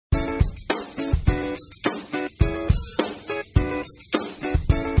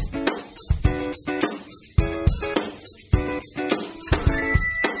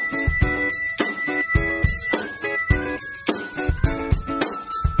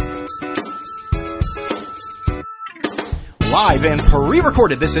Live and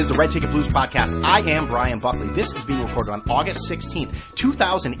pre-recorded, this is the Red Ticket Blues Podcast. I am Brian Buckley. This is being recorded on August 16th,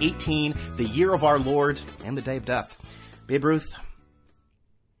 2018, the year of our Lord and the day of death. Babe Ruth,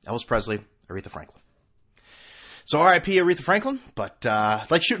 Elvis Presley, Aretha Franklin. So R.I.P. Aretha Franklin, but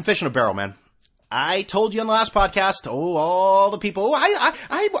like shooting fish in a barrel, man. I told you on the last podcast, all the people,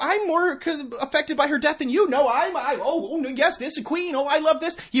 I'm more affected by her death than you. No, yes, this is Queen. I love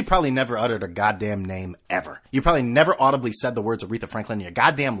this. You probably never uttered a goddamn name ever. You probably never audibly said the words Aretha Franklin in your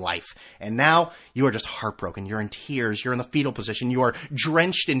goddamn life. And now you are just heartbroken. You're in tears. You're in the fetal position. You are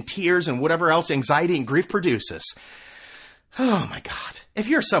drenched in tears and whatever else anxiety and grief produces. Oh my God. If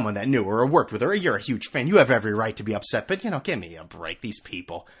you're someone that knew her or worked with her, or you're a huge fan, you have every right to be upset, but give me a break, these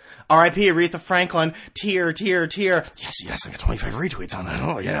people. R.I.P. Aretha Franklin, tear. Yes, I got 25 retweets on that.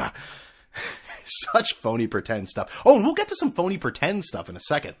 Oh yeah. Such phony pretend stuff. Oh, and we'll get to some phony pretend stuff in a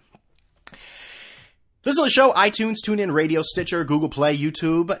second. This is the show, iTunes, TuneIn, Radio, Stitcher, Google Play,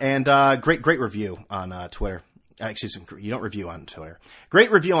 YouTube, and great review on Twitter. Excuse me, you don't review on Twitter. Great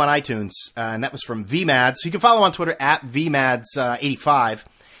review on iTunes, and that was from VMads. So you can follow on Twitter at VMads85.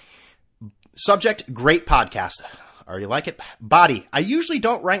 Subject, great podcast. Already like it. Body, I usually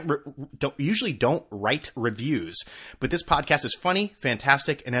don't write reviews, but this podcast is funny,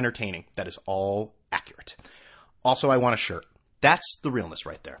 fantastic, and entertaining. That is all accurate. Also, I want a shirt. That's the realness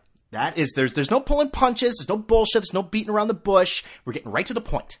right there. That is, there's no pulling punches, there's no bullshit, there's no beating around the bush. We're getting right to the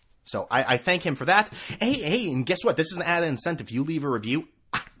point. So I thank him for that. Hey, and guess what? This is an added incentive. You leave a review,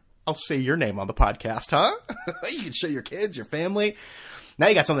 I'll say your name on the podcast, huh? You can show your kids, your family. Now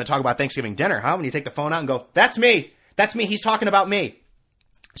you got something to talk about Thanksgiving dinner, huh? When you take the phone out and go, that's me. He's talking about me.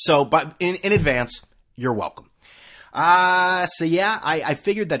 So, but in advance, you're welcome. So yeah, I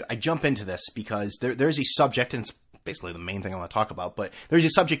figured that I'd jump into this because there's a subject, and it's basically the main thing I want to talk about, but there's a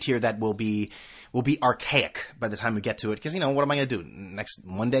subject here that will be archaic by the time we get to it. Because, what am I going to do? Next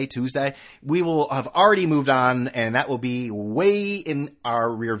Monday, Tuesday? We will have already moved on, and that will be way in our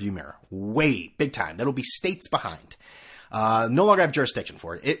rearview mirror. Way. Big time. That'll be states behind. No longer have jurisdiction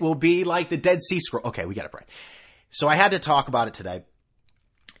for it. It will be like the Dead Sea Scroll. Okay, we got it right. So I had to talk about it today.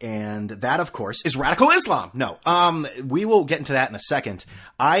 And that, of course, is radical Islam. No, we will get into that in a second.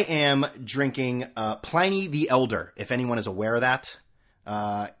 I am drinking Pliny the Elder, if anyone is aware of that.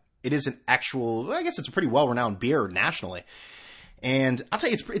 It is an actual, I guess it's a pretty well-renowned beer nationally. And I'll tell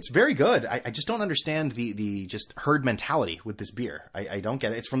you, it's very good. I just don't understand the just herd mentality with this beer. I don't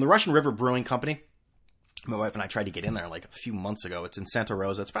get it. It's from the Russian River Brewing Company. My wife and I tried to get in there like a few months ago. It's in Santa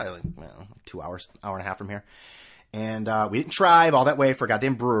Rosa. It's probably like 2 hours, hour and a half from here. And we didn't drive all that way for a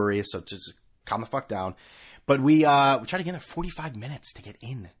goddamn brewery, so just calm the fuck down. But we tried to get in there 45 minutes to get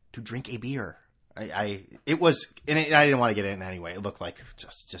in to drink a beer. I didn't want to get in anyway. It looked like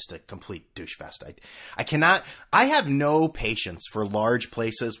just a complete douche fest. I have no patience for large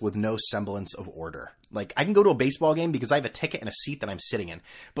places with no semblance of order. Like, I can go to a baseball game because I have a ticket and a seat that I'm sitting in.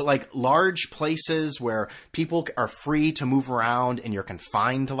 But like large places where people are free to move around and you're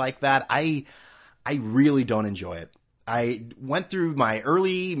confined to like that, I really don't enjoy it. I went through my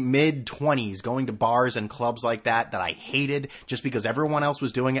early mid-20s going to bars and clubs like that I hated just because everyone else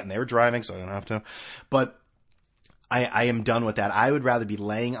was doing it and they were driving, so I didn't have to. But I am done with that. I would rather be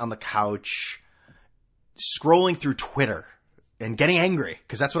laying on the couch, scrolling through Twitter and getting angry,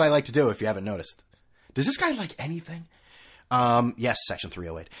 because that's what I like to do if you haven't noticed. Does this guy like anything? Yes, Section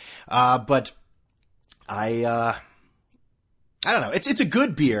 308. But I don't know. It's a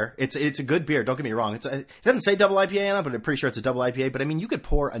good beer. It's a good beer. Don't get me wrong. It doesn't say double IPA on it, but I'm pretty sure it's a double IPA. But I mean, you could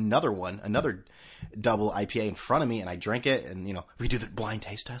pour another double IPA in front of me and I drink it and, we do the blind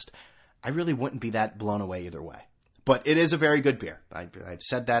taste test. I really wouldn't be that blown away either way. But it is a very good beer. I've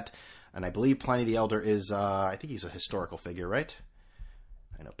said that, and I believe Pliny the Elder is, I think he's a historical figure, right?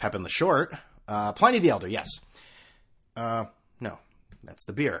 I know Pepin the Short. Pliny the Elder, yes. No, that's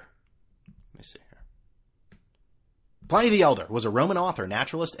the beer. Let me see. Pliny the Elder was a Roman author,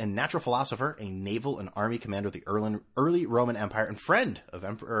 naturalist, and natural philosopher, a naval and army commander of the early Roman Empire, and friend of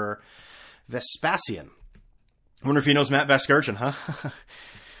Emperor Vespasian. I wonder if he knows Matt Vasgersian,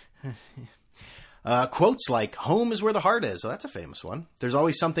 huh? Quotes like, "Home is where the heart is." Oh, that's a famous one. "There's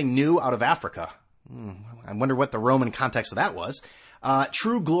always something new out of Africa." I wonder what the Roman context of that was.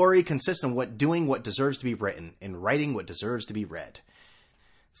 "True glory consists in doing what deserves to be written, in writing what deserves to be read."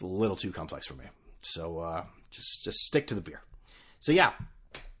 It's a little too complex for me. So, just stick to the beer. So yeah,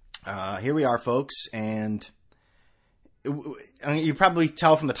 here we are, folks, and you probably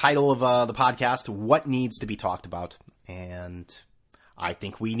tell from the title of the podcast what needs to be talked about, and I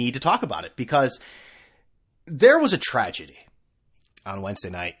think we need to talk about it because there was a tragedy on Wednesday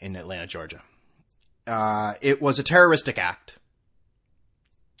night in Atlanta, Georgia. It was a terroristic act.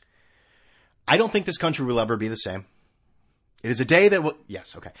 I don't think this country will ever be the same. It is a day that will...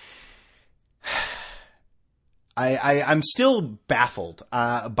 Yes, okay. I'm still baffled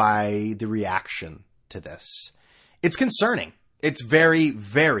by the reaction to this. It's concerning. It's very,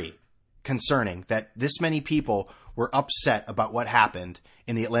 very concerning that this many people were upset about what happened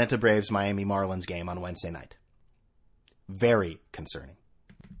in the Atlanta Braves-Miami Marlins game on Wednesday night. Very concerning.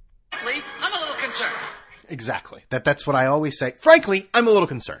 Frankly, I'm a little concerned. Exactly. That's what I always say. Frankly, I'm a little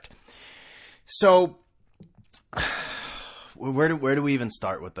concerned. So... Where do we even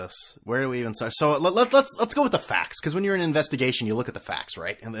start with this? Where do we even start? So let's go with the facts, because when you're in an investigation, you look at the facts,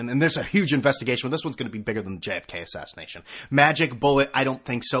 right? And there's a huge investigation. This one's going to be bigger than the JFK assassination. Magic Bullet, I don't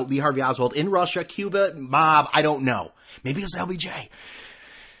think so. Lee Harvey Oswald in Russia, Cuba, mob, I don't know. Maybe it's LBJ.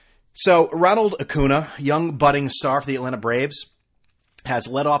 So Ronald Acuna, young budding star for the Atlanta Braves, has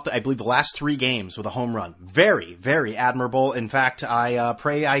led off, I believe, the last 3 games with a home run. Very, very admirable. In fact,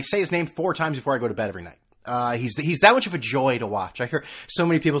 I say his name 4 times before I go to bed every night. He's that much of a joy to watch. I hear so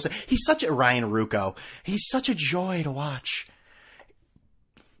many people say, he's such a Ryan Ruocco. He's such a joy to watch.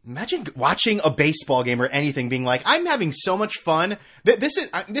 Imagine watching a baseball game or anything being like, I'm having so much fun.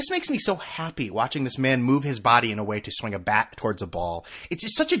 This makes me so happy watching this man move his body in a way to swing a bat towards a ball. It's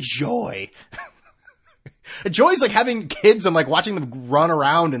just such a joy. A joy is like having kids and like watching them run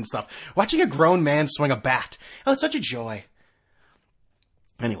around and stuff. Watching a grown man swing a bat. Oh, it's such a joy.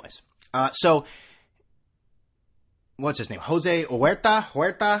 Anyways, so... What's his name? Jose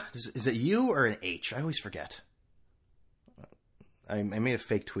Huerta? Is it U or an H? I always forget. I made a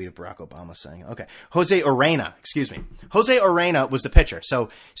fake tweet of Barack Obama saying, okay. Jose Urena, excuse me. Jose Urena was the pitcher. So,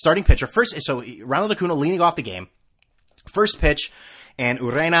 starting pitcher. So Ronald Acuna leading off the game. First pitch, and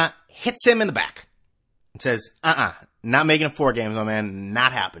Urena hits him in the back. It says, not making it 4 games, my man.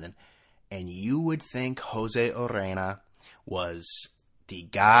 Not happening. And you would think Jose Urena was... the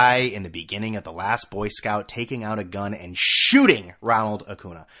guy in the beginning of The Last Boy Scout taking out a gun and shooting Ronald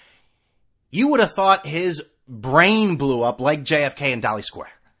Acuna. You would have thought his brain blew up like JFK in Dolly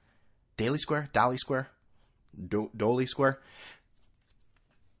Square. Daly Square? Dolly Square? Dolly Square?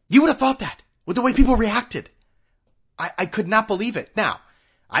 You would have thought that with the way people reacted. I could not believe it. Now,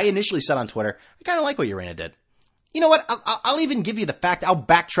 I initially said on Twitter, I kind of like what Urena did. You know what? I'll even give you the fact. I'll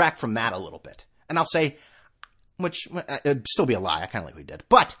backtrack from that a little bit. And I'll say... which it'd still be a lie. I kind of like what he did.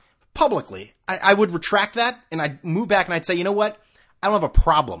 But publicly, I would retract that, and I'd move back and I'd say, you know what? I don't have a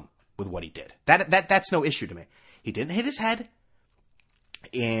problem with what he did. That's no issue to me. He didn't hit his head.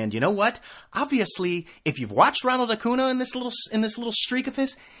 And you know what? Obviously, if you've watched Ronald Acuna in this little streak of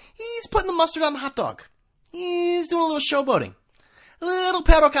his, he's putting the mustard on the hot dog. He's doing a little showboating. A little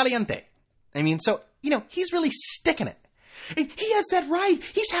perro caliente. I mean, so, he's really sticking it. And he has that right.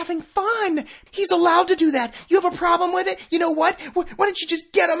 He's having fun. He's allowed to do that. You have a problem with it? You know what? Why don't you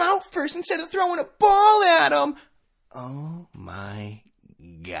just get him out first instead of throwing a ball at him? Oh my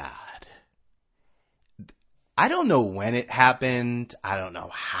God. I don't know when it happened. I don't know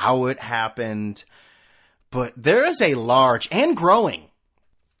how it happened. But there is a large and growing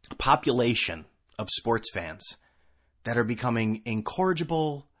population of sports fans that are becoming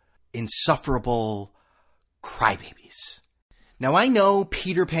incorrigible, insufferable crybabies. Now, I know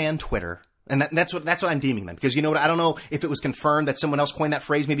Peter Pan Twitter, and that's what I'm deeming them, because you know what? I don't know if it was confirmed that someone else coined that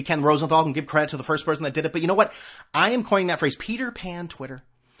phrase. Maybe Ken Rosenthal can give credit to the first person that did it, but you know what? I am coining that phrase, Peter Pan Twitter,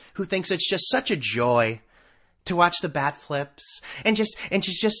 who thinks it's just such a joy to watch the bat flips and just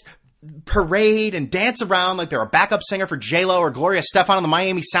parade and dance around like they're a backup singer for J-Lo or Gloria Estefan on the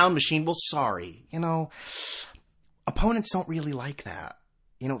Miami Sound Machine. Well, sorry, opponents don't really like that.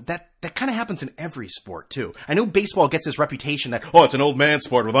 That kind of happens in every sport, too. I know baseball gets this reputation that, it's an old man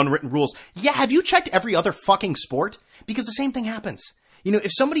sport with unwritten rules. Yeah, have you checked every other fucking sport? Because the same thing happens.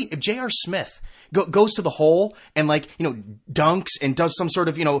 If J.R. Smith goes to the hole and, dunks and does some sort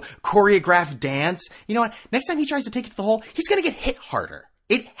of, choreographed dance, you know what? Next time he tries to take it to the hole, he's going to get hit harder.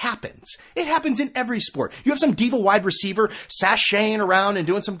 It happens. It happens in every sport. You have some diva wide receiver sashaying around and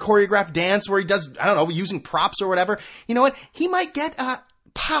doing some choreographed dance where he does, using props or whatever. You know what? He might get,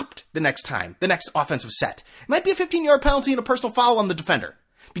 popped the next offensive set. It might be a 15-yard penalty and a personal foul on the defender.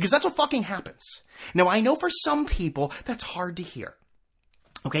 Because that's what fucking happens. Now, I know for some people, that's hard to hear.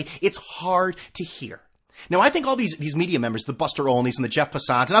 Okay? It's hard to hear. Now, I think all these media members, the Buster Olneys and the Jeff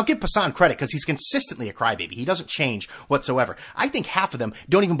Passans, and I'll give Passan credit because he's consistently a crybaby. He doesn't change whatsoever. I think half of them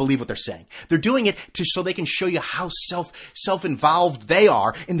don't even believe what they're saying. They're doing it so they can show you how self-involved they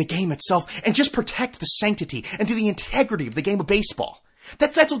are in the game itself and just protect the sanctity and the integrity of the game of baseball.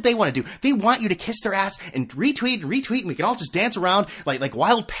 That's what they want to do. They want you to kiss their ass and retweet, and we can all just dance around like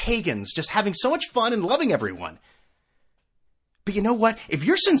wild pagans, just having so much fun and loving everyone. But you know what? If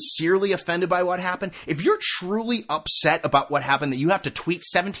you're sincerely offended by what happened, if you're truly upset about what happened, that you have to tweet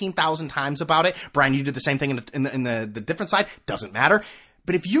 17,000 times about it, Brian, you did the same thing in the different side, doesn't matter.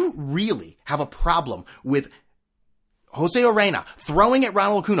 But if you really have a problem with Jose Orena throwing at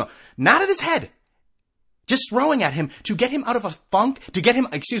Ronald Acuna, not at his head, just throwing at him to get him out of a funk, to get him,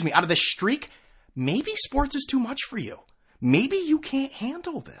 out of this streak, maybe sports is too much for you. Maybe you can't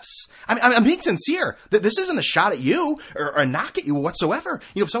handle this. I'm being sincere. This isn't a shot at you or a knock at you whatsoever.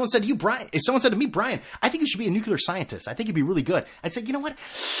 If someone said to you, Brian, if someone said to me, Brian, I think you should be a nuclear scientist. I think you'd be really good. I'd say, you know what?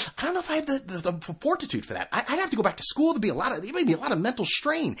 I don't know if I have the fortitude for that. I'd have to go back to school. It might be a lot of mental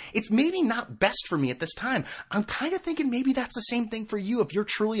strain. It's maybe not best for me at this time. I'm kind of thinking maybe that's the same thing for you if you're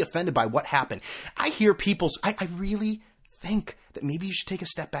truly offended by what happened. I hear I really think that maybe you should take a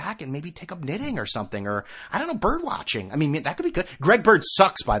step back and maybe take up knitting or something, or I don't know, bird watching. I mean, that could be good. Greg Bird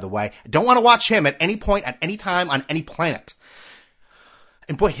sucks, by the way. Don't want to watch him at any point, at any time, on any planet.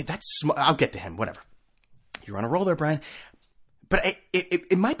 And boy, I'll get to him, whatever. You're on a roll there, Brian. But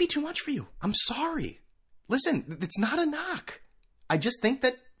it might be too much for you. I'm sorry. Listen, it's not a knock. I just think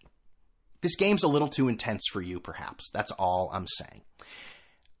that this game's a little too intense for you, perhaps. That's all I'm saying.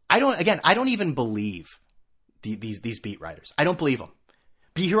 I don't even believe these beat writers. I don't believe them.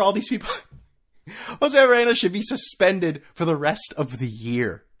 But you hear all these people. Jose Orena should be suspended for the rest of the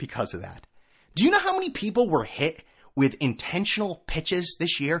year because of that. Do you know how many people were hit with intentional pitches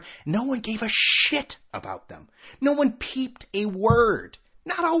this year? No one gave a shit about them. No one peeped a word.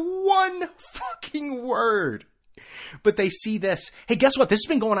 Not a one fucking word. But they see this. Hey, guess what? This has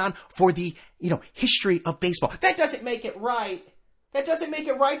been going on for the, history of baseball. That doesn't make it right. That doesn't make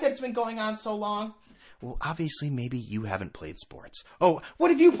it right that it's been going on so long. Well, obviously, maybe you haven't played sports. Oh, what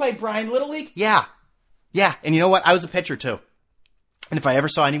have you played, Brian? Little League? Yeah. And you know what? I was a pitcher, too. And if I ever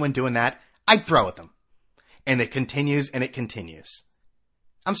saw anyone doing that, I'd throw at them. And it continues and it continues.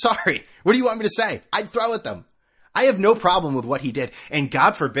 I'm sorry. What do you want me to say? I'd throw at them. I have no problem with what he did. And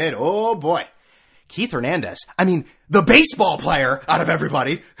God forbid, oh boy, Keith Hernandez. I mean, the baseball player out of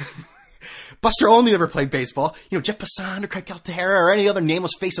everybody. Buster Olney never played baseball. Jeff Passan or Craig Caltera or any other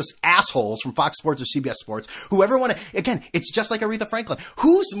nameless, faceless assholes from Fox Sports or CBS Sports. Whoever again, it's just like Aretha Franklin.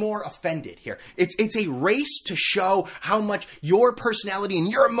 Who's more offended here? It's a race to show how much your personality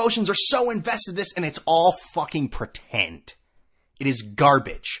and your emotions are so invested in this, and it's all fucking pretend. It is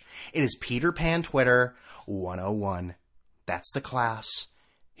garbage. It is Peter Pan Twitter 101. That's the class.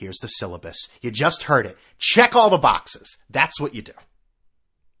 Here's the syllabus. You just heard it. Check all the boxes. That's what you do.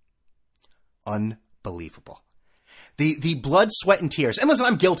 Unbelievable. The blood, sweat, and tears. And listen,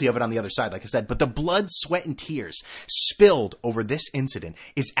 I'm guilty of it on the other side, like I said, but the blood, sweat, and tears spilled over this incident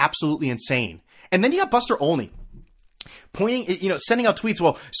is absolutely insane. And then you have Buster Olney pointing, sending out tweets.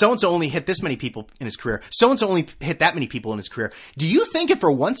 Well, so-and-so only hit this many people in his career. So-and-so only hit that many people in his career. Do you think if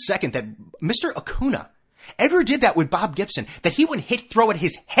for 1 second that Mr. Acuna ever did that with Bob Gibson, that he would throw at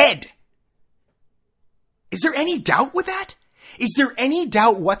his head? Is there any doubt with that? Is there any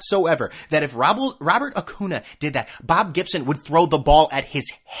doubt whatsoever that if Robert Acuna did that, Bob Gibson would throw the ball at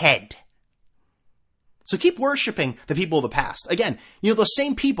his head? So keep worshiping the people of the past. Again, those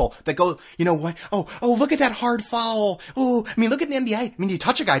same people that go, you know what? Oh, look at that hard foul. Oh, look at the NBA. You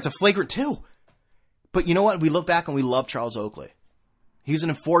touch a guy, it's a flagrant 2. But you know what? We look back and we love Charles Oakley. He's an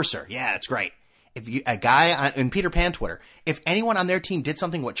enforcer. Yeah, it's great. If a guy in Peter Pan Twitter, if anyone on their team did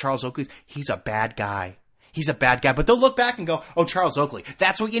something with Charles Oakley, he's a bad guy. He's a bad guy, but they'll look back and go, oh, Charles Oakley,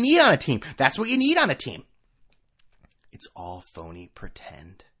 that's what you need on a team. That's what you need on a team. It's all phony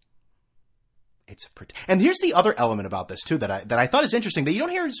pretend. It's pretend. And here's the other element about this, too, that I thought is interesting that you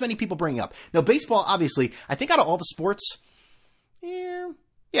don't hear as many people bringing up. Now, baseball, obviously, I think out of all the sports, yeah,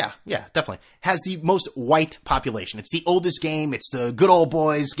 definitely, has the most white population. It's the oldest game. It's the good old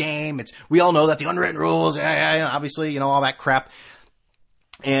boys game. We all know that the unwritten rules, obviously, all that crap.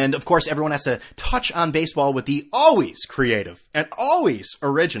 And, of course, everyone has to touch on baseball with the always creative and always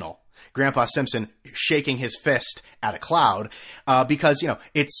original Grandpa Simpson shaking his fist at a cloud because,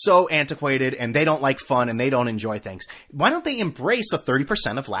 it's so antiquated and they don't like fun and they don't enjoy things. Why don't they embrace the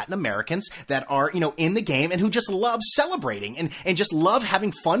 30% of Latin Americans that are, in the game and who just love celebrating and just love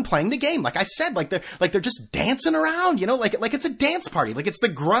having fun playing the game? Like I said, like they're just dancing around, like it's a dance party, like it's the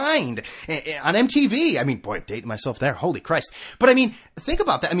grind on MTV. Boy, dating myself there. Holy Christ. But think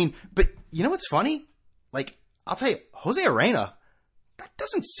about that. But you know what's funny? Like, I'll tell you, Jose Orena, that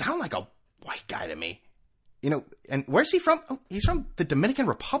doesn't sound like a white guy to me. And where's he from? Oh, he's from the Dominican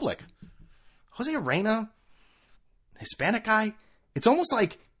Republic. Jose Orena, Hispanic guy. It's almost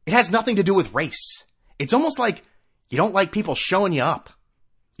like it has nothing to do with race. It's almost like you don't like people showing you up.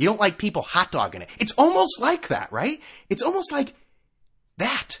 You don't like people hot dogging it. It's almost like that, right? It's almost like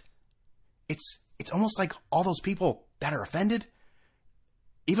that. It's almost like all those people that are offended,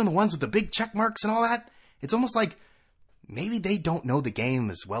 even the ones with the big check marks and all that, it's almost like maybe they don't know the game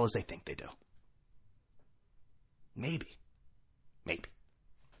as well as they think they do. Maybe.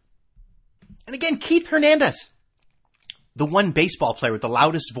 And again, Keith Hernandez, the one baseball player with the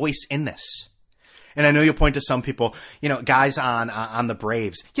loudest voice in this. And I know you'll point to some people, guys on the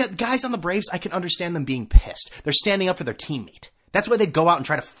Braves. Yeah, guys on the Braves, I can understand them being pissed. They're standing up for their teammate. That's why they go out and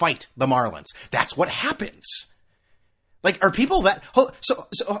try to fight the Marlins. That's what happens. Like, are people that... So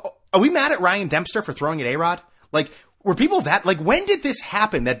are we mad at Ryan Dempster for throwing at A-Rod? Like, were people that... Like, when did this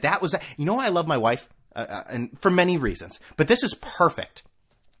happen that was... You know why I love my wife? And for many reasons. But this is perfect.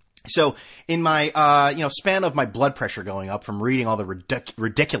 So, in my, span of my blood pressure going up from reading all the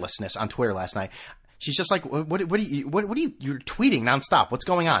ridiculousness on Twitter last night, she's just like, what are you, you're tweeting nonstop. What's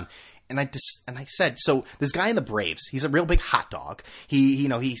going on? And I said, so this guy in the Braves, he's a real big hot dog.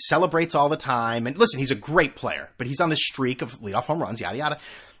 He celebrates all the time. And listen, he's a great player, but he's on this streak of leadoff home runs, yada, yada.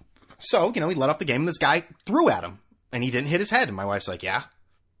 So, he let off the game and this guy threw at him and he didn't hit his head. And my wife's like, yeah.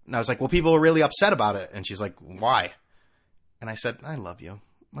 And I was like, well, people are really upset about it. And she's like, why? And I said, I love you.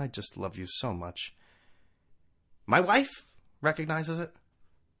 I just love you so much. My wife recognizes it.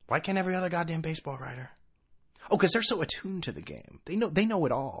 Why can't every other goddamn baseball writer? Oh, because they're so attuned to the game. They know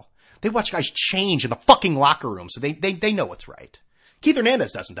it all. They watch guys change in the fucking locker room, so they know what's right. Keith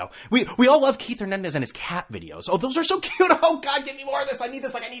Hernandez doesn't, though. We all love Keith Hernandez and his cat videos. Oh, those are so cute. Oh, God, give me more of this. I need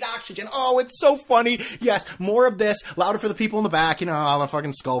this like I need oxygen. Oh, it's so funny. Yes, more of this. Louder for the people in the back. All the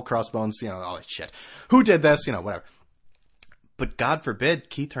fucking skull crossbones. All that shit. Who did this? Whatever. But God forbid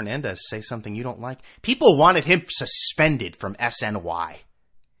Keith Hernandez say something you don't like. People wanted him suspended from SNY.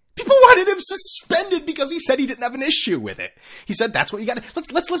 People wanted him suspended because he said he didn't have an issue with it. He said that's what you got to...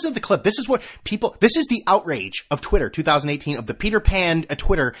 Let's listen to the clip. This is the outrage of Twitter 2018, of the Peter Pan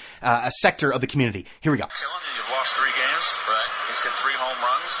Twitter sector of the community. Here we go. Killing you. You've lost 3 games. Right. He's hit 3 home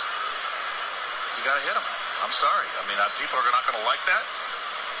runs. You got to hit him. I'm sorry. I mean, people are not going to like that.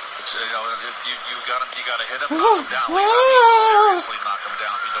 It's, you got to hit him, knock him down. Seriously knock him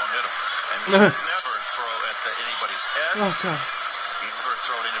down if you don't hit him. And you never throw at anybody's head. Oh, God. You never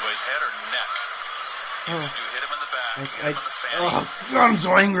throw at anybody's head or neck. You hit him in the back, you hit him in the fanny. Oh, God, I'm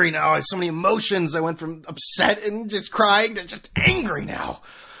so angry now. I have so many emotions. I went from upset and just crying to just angry now.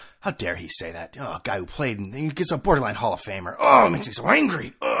 How dare he say that? Oh, a guy who played and he gets a borderline Hall of Famer. Oh, it makes me so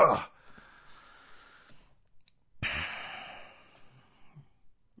angry. Ugh.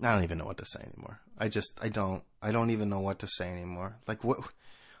 I don't even know what to say anymore. I don't even know what to say anymore. Like,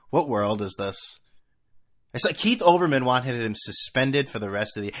 what world is this? It's like Keith Olbermann wanted him suspended for the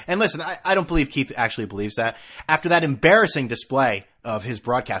rest of the... And listen, I don't believe Keith actually believes that. After that embarrassing display of his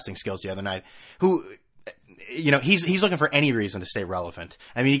broadcasting skills the other night, he's looking for any reason to stay relevant.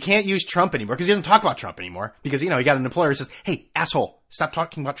 I mean, he can't use Trump anymore because he doesn't talk about Trump anymore because, he got an employer who says, hey, asshole, stop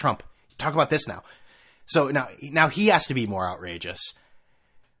talking about Trump. Talk about this now. So now he has to be more outrageous.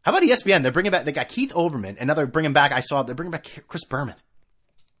 How about ESPN? They're bringing back, they got Keith Olbermann, and now they're bringing back, they're bringing back Chris Berman.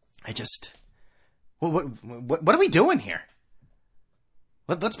 What are we doing here?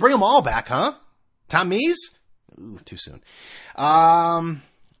 Let's bring them all back, huh? Tom Mees? Ooh, too soon.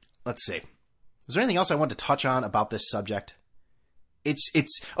 Let's see. Is there anything else I want to touch on about this subject?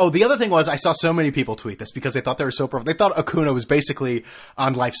 The other thing was I saw so many people tweet this because they thought they were so perfect. They thought Acuna was basically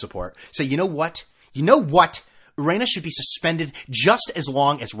on life support. Say, you know what? Urena should be suspended just as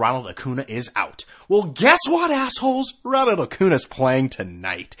long as Ronald Acuna is out. Well, guess what, assholes? Ronald Acuna's playing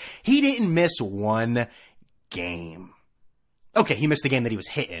tonight. He didn't miss one game. Okay, he missed the game that he was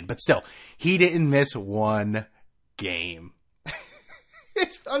hit in, but still, he didn't miss one game.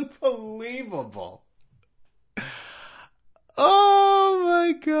 It's unbelievable. Oh,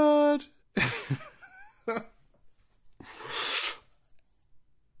 my God.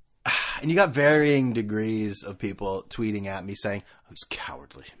 And you got varying degrees of people tweeting at me saying, oh, he's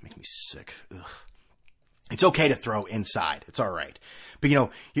cowardly. It makes me sick. Ugh. It's okay to throw inside. It's all right. But,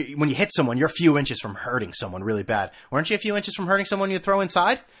 when you hit someone, you're a few inches from hurting someone really bad. Weren't you a few inches from hurting someone you throw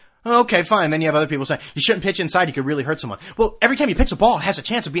inside? Okay, fine. Then you have other people saying, you shouldn't pitch inside. You could really hurt someone. Well, every time you pitch a ball, it has a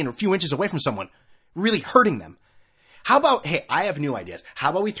chance of being a few inches away from someone, really hurting them. How about, hey, I have new ideas. How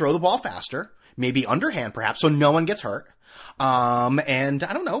about we throw the ball faster, maybe underhand perhaps, so no one gets hurt? And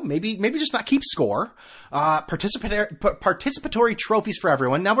I don't know, maybe just not keep score. Participatory trophies for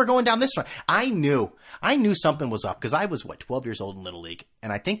everyone. Now we're going down this one. I knew something was up because I was 12 years old in Little League,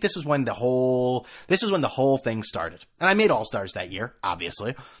 and I think this is when the whole thing started. And I made All-Stars that year,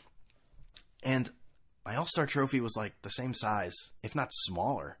 obviously. And my All-Star trophy was like the same size, if not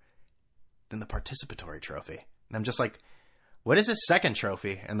smaller, than the participatory trophy. And I'm just like, what is this second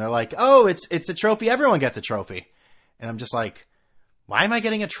trophy? And they're like, oh, it's a trophy. Everyone gets a trophy. And I'm just like, why am I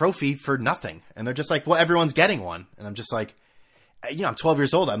getting a trophy for nothing? And they're just like, well, everyone's getting one. And I'm just like, I'm 12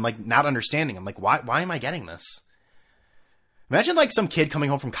 years old. I'm like not understanding. I'm like, why am I getting this? Imagine like some kid coming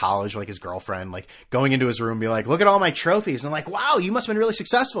home from college, like his girlfriend, like going into his room and be like, look at all my trophies. And I'm like, wow, you must have been really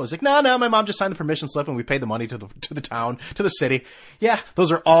successful. He's like, no, my mom just signed the permission slip and we paid the money to the town, to the city. Yeah,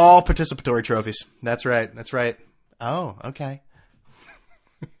 those are all participatory trophies. That's right. Oh, okay.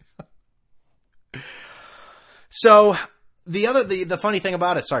 So the funny thing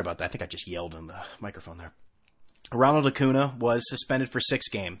about it, sorry about that. I think I just yelled in the microphone there. Ronald Acuna was suspended for 6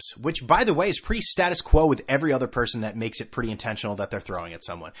 games, which, by the way, is pretty status quo with every other person that makes it pretty intentional that they're throwing at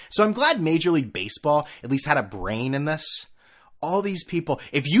someone. So I'm glad Major League Baseball at least had a brain in this. All these people,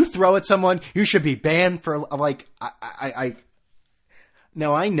 if you throw at someone, you should be banned for, like,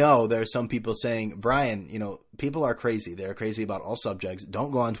 Now, I know there are some people saying, Brian, people are crazy. They're crazy about all subjects.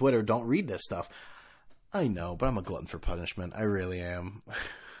 Don't go on Twitter. Don't read this stuff. I know, but I'm a glutton for punishment. I really am.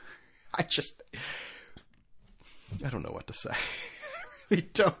 I don't know what to say. I really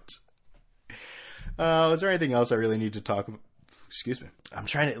don't. Is there anything else I really need to talk about? Excuse me. I'm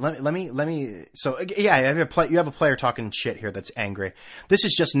trying to let me. So yeah, you have a player talking shit here that's angry. This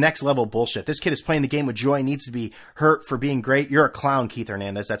is just next level bullshit. This kid is playing the game with joy. Needs to be hurt for being great. You're a clown, Keith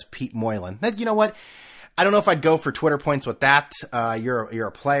Hernandez. That's Pete Moylan. You know what? I don't know if I'd go for Twitter points with that. You're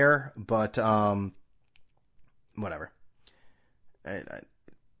a player, but whatever.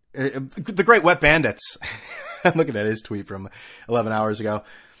 The Great Wet Bandits. I'm looking at his tweet from 11 hours ago.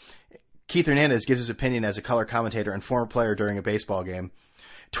 Keith Hernandez gives his opinion as a color commentator and former player during a baseball game.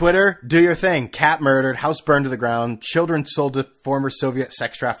 Twitter, do your thing. Cat murdered, house burned to the ground, children sold to former Soviet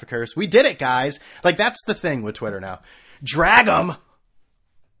sex traffickers. We did it, guys. Like, that's the thing with Twitter now. Drag them.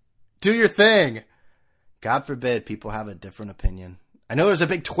 Do your thing. God forbid people have a different opinion. I know there's a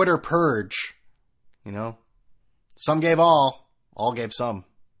big Twitter purge. Some gave all gave some.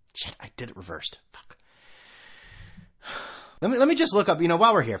 Shit, I did it reversed. Fuck. Let me just look up,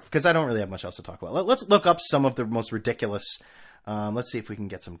 while we're here, because I don't really have much else to talk about. Let's look up some of the most ridiculous. Let's see if we can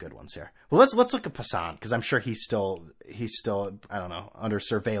get some good ones here. Well, let's look at Passan, because I'm sure he's still, I don't know, under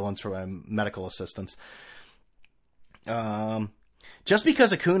surveillance from medical assistance. Just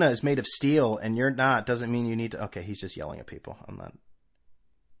because Acuna is made of steel and you're not, doesn't mean you need to. Okay, he's just yelling at people.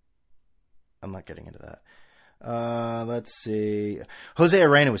 I'm not getting into that. Let's see. Jose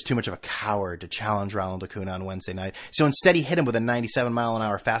Arena was too much of a coward to challenge Ronald Acuna on Wednesday night, so instead he hit him with a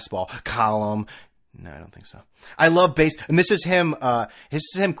 97-mile-an-hour fastball. Column. No, I don't think so. I love base, and this is him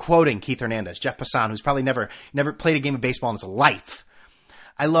quoting Keith Hernandez, Jeff Passan, who's probably never played a game of baseball in his life.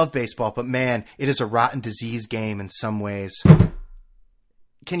 I love baseball, but man, it is a rotten disease game in some ways.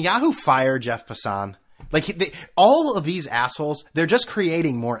 Can Yahoo fire Jeff Passan? All of these assholes, they're just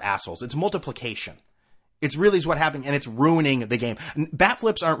creating more assholes. It's multiplication. It's really is what happened, and it's ruining the game. Bat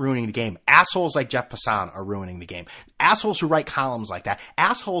flips aren't ruining the game. Assholes like Jeff Passan are ruining the game. Assholes who write columns like that.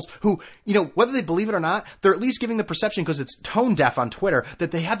 Assholes who, whether they believe it or not, they're at least giving the perception, because it's tone deaf on Twitter,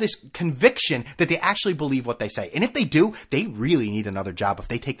 that they have this conviction that they actually believe what they say. And if they do, they really need another job if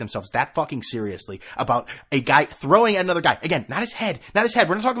they take themselves that fucking seriously about a guy throwing at another guy. Again, not his head. We're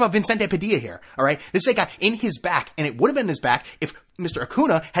not talking about Vincente Padilla here, all right? This is a guy in his back, and it would have been his back if Mr.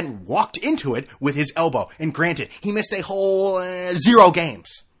 Acuna hadn't walked into it with his elbow. And granted, he missed a whole 0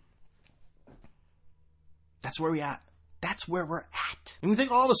 games. That's where we're at. That's where we're at. And we think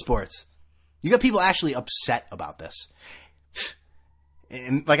all the sports. You got people actually upset about this.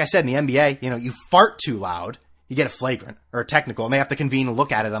 And like I said, in the NBA, you fart too loud, you get a flagrant or a technical, and they have to convene and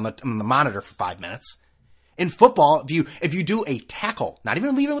look at it on the monitor for 5 minutes. In football, if you do a tackle, not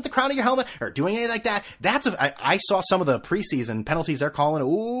even leaving with the crown of your helmet or doing anything like that, I saw some of the preseason penalties they're calling.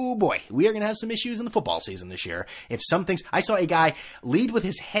 Oh boy, we are going to have some issues in the football season this year. I saw a guy lead with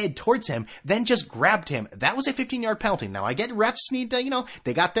his head towards him, then just grabbed him. That was a 15-yard penalty. Now I get refs need to,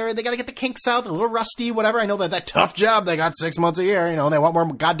 they got to get the kinks out, a little rusty, whatever. I know that tough job they got 6 months a year, they want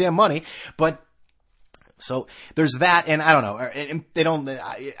more goddamn money, but. So there's that, and I don't know. And they don't.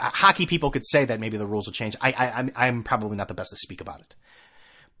 Hockey people could say that maybe the rules will change. I'm probably not the best to speak about it,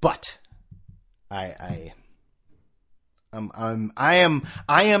 but I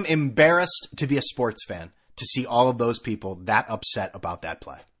am embarrassed to be a sports fan, to see all of those people that upset about that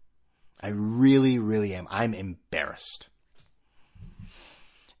play. I really, really am. I'm embarrassed.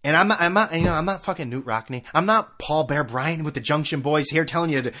 And I'm not fucking Newt Rockne. I'm not Paul Bear Bryant with the Junction Boys here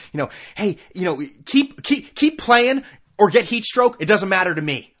telling you to, hey, keep playing or get heat stroke. It doesn't matter to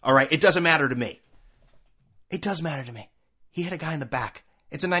me. All right. It doesn't matter to me. It does matter to me. He hit a guy in the back.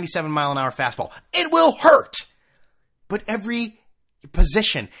 It's a 97-mile-an-hour fastball. It will hurt. But every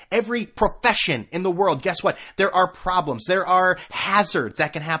position, every profession in the world, guess what? There are problems. There are hazards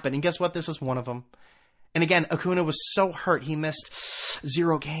that can happen. And guess what? This is one of them. And again, Acuna was so hurt, he missed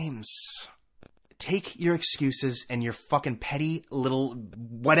 0 games. Take your excuses and your fucking petty little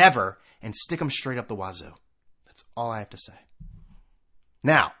whatever and stick them straight up the wazoo. That's all I have to say.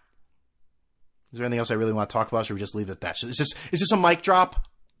 Now, is there anything else I really want to talk about? Or should we just leave it at that? Is this a mic drop?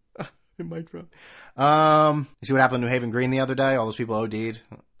 A mic drop. You see what happened in New Haven Green the other day? All those people OD'd.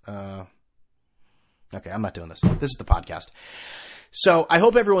 Okay, I'm not doing this. This is the podcast. So I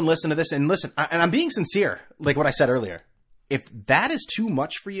hope everyone listened to this and listen. And I'm being sincere, like what I said earlier. If that is too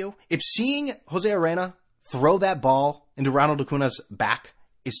much for you, if seeing Jose Urena throw that ball into Ronald Acuna's back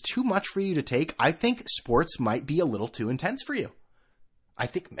is too much for you to take, I think sports might be a little too intense for you. I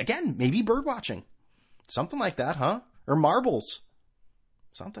think, again, maybe bird watching. Something like that, huh? Or marbles.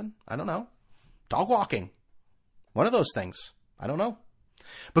 Something. I don't know. Dog walking. One of those things. I don't know.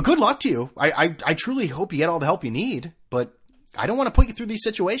 But good luck to you. I truly hope you get all the help you need. But I don't want to put you through these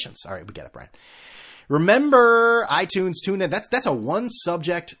situations. All right, we get it, Brian. Remember, iTunes, TuneIn. That's a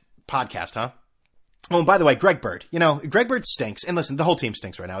one-subject podcast, huh? Oh, and by the way, Greg Bird. Greg Bird stinks. And listen, the whole team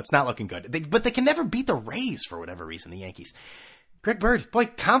stinks right now. It's not looking good. But they can never beat the Rays for whatever reason, the Yankees. Greg Bird, boy,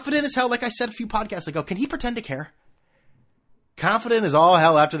 confident as hell, like I said a few podcasts ago. Can he pretend to care? Confident as all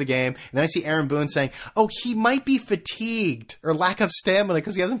hell after the game. And then I see Aaron Boone saying, oh, he might be fatigued or lack of stamina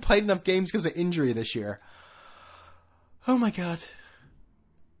because he hasn't played enough games because of injury this year. Oh, my God.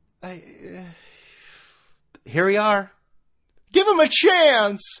 Here we are. Give him a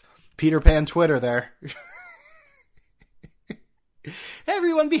chance. Peter Pan Twitter there.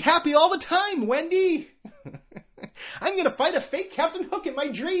 Everyone be happy all the time, Wendy. I'm going to fight a fake Captain Hook in my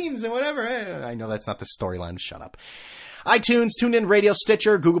dreams and whatever. I know that's not the storyline. Shut up. iTunes, TuneIn Radio,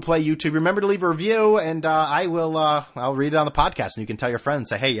 Stitcher, Google Play, YouTube. Remember to leave a review, and I'll read it on the podcast, and you can tell your friends,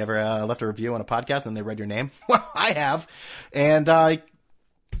 say, hey, you ever left a review on a podcast and they read your name? Well, I have. And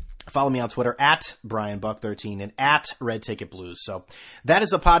follow me on Twitter at BrianBuck13 and at Red Ticket Blues. So that is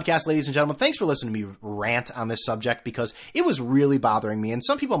the podcast, ladies and gentlemen. Thanks for listening to me rant on this subject because it was really bothering me, and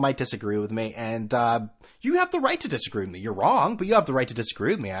some people might disagree with me, and you have the right to disagree with me. You're wrong, but you have the right to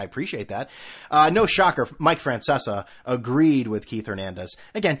disagree with me. I appreciate that. No shocker, Mike Francesa agreed with Keith Hernandez.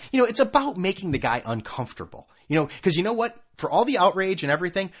 Again, it's about making the guy uncomfortable. Because you know what? For all the outrage and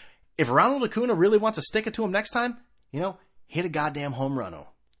everything, if Ronald Acuna really wants to stick it to him next time, hit a goddamn home run.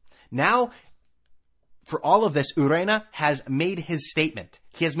 Now, for all of this, Urena has made his statement.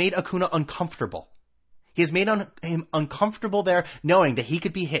 He has made Acuna uncomfortable. He has made him uncomfortable there, knowing that he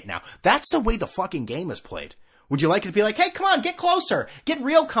could be hit now. That's the way the fucking game is played. Would you like it to be like, hey, come on, get closer, get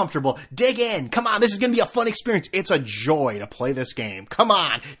real comfortable, dig in, come on, this is going to be a fun experience. It's a joy to play this game. Come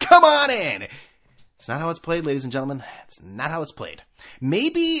on in. It's not how it's played, ladies and gentlemen. It's not how it's played.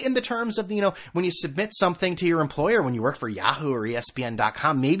 Maybe in the terms of, when you submit something to your employer when you work for Yahoo or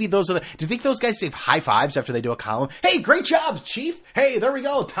ESPN.com, maybe those are do you think those guys give high fives after they do a column? Hey, great job, Chief. Hey, there we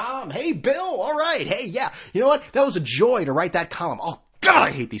go, Tom. Hey, Bill. All right. Hey, yeah. You know what? That was a joy to write that column. Oh, God, I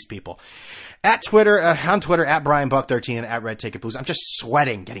hate these people. On Twitter, at BrianBuck13 and at Red Ticket Blues. I'm just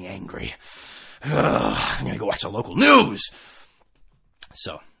sweating, getting angry. I'm going to go watch the local news.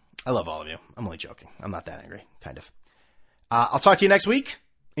 So, I love all of you. I'm only joking. I'm not that angry, kind of. I'll talk to you next week.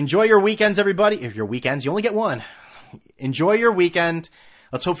 Enjoy your weekends, everybody. If your weekends, you only get one. Enjoy your weekend.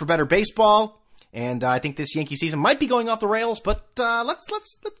 Let's hope for better baseball. And I think this Yankee season might be going off the rails, but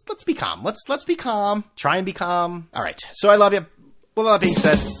let's be calm. Let's be calm. Try and be calm. All right. So I love you. With all that being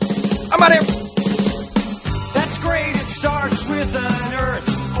said, I'm out of here. That's great. It starts with an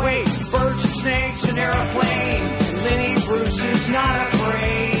earthquake, birds and snakes, an airplane. Lenny Bruce is not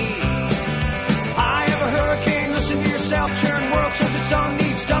afraid. I have a hurricane. Listen to yourself. Churn world serves its own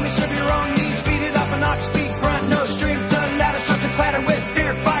needs. Dummy serve your own needs. Beat it up an ox speed grunt. No strength. The ladder starts to clatter with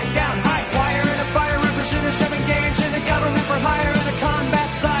fear. Fight down. High wire and a fire. Represented 7 games in the government for hire and a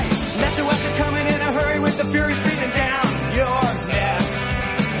combat site. Left to west are coming in a hurry with the furies breathing down your neck.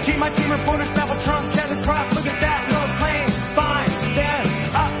 My team reporters babble Trump, Kevin Crop, look at that, no plane, fine, then,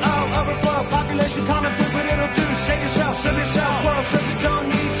 overflow, population, common good, what it'll do, save yourself, serve yourself, world, serve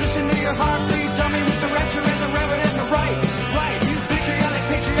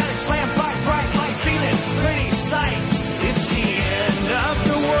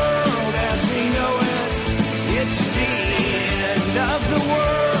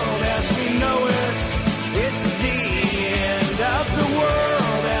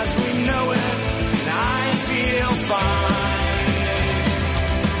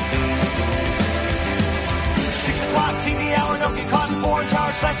foreign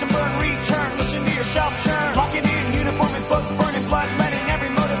towers, slash and burn, return. Listen to yourself churn. Locking in, uniform and book, burning blood, letting every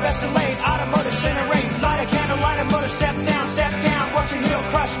motive escalate. Automotive incinerate, light a candle, light a motor, step down, watch your heel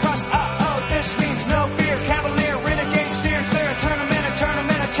crush, crush. This means no fear, cavalier, renegade, steering clear. A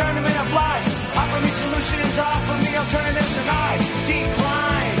tournament of lies. Offer me solutions, offer me alternatives, and I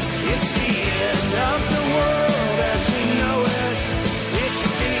decline. It's the end of the world as we know it. It's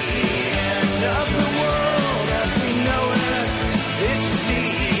the end of the world as we know it. It's the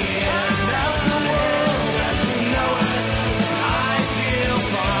end of the world as we know it. I feel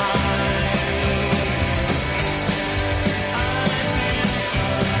fine.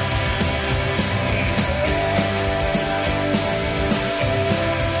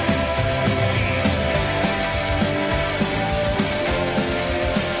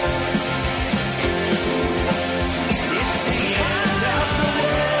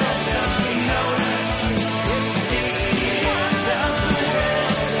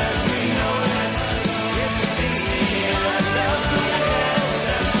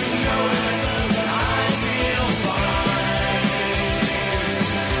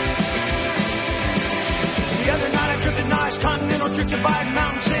 Continental drifted by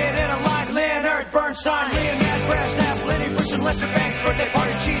mountain, sit in a line. Leonard Bernstein, Leonard Brasnap, Lenny Bruce and Lester Banks, birthday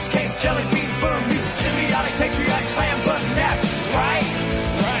party, cheesecake, jelly bean, boom, you symbiotic, patriotic, slam, button, nap. Right.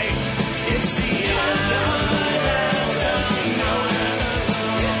 It's the end of the world as we know it.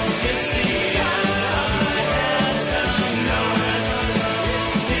 It's the end of the world as we know it.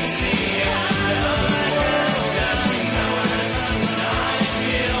 It's the end of the world as we know it. I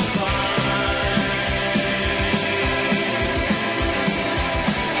feel fine.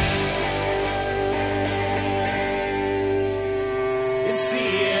 It's the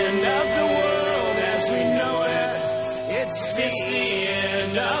end of the world as we know it. It's the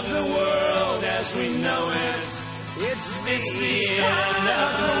end of the world as we know it. It's the end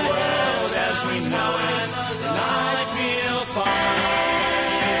of the world as we know it.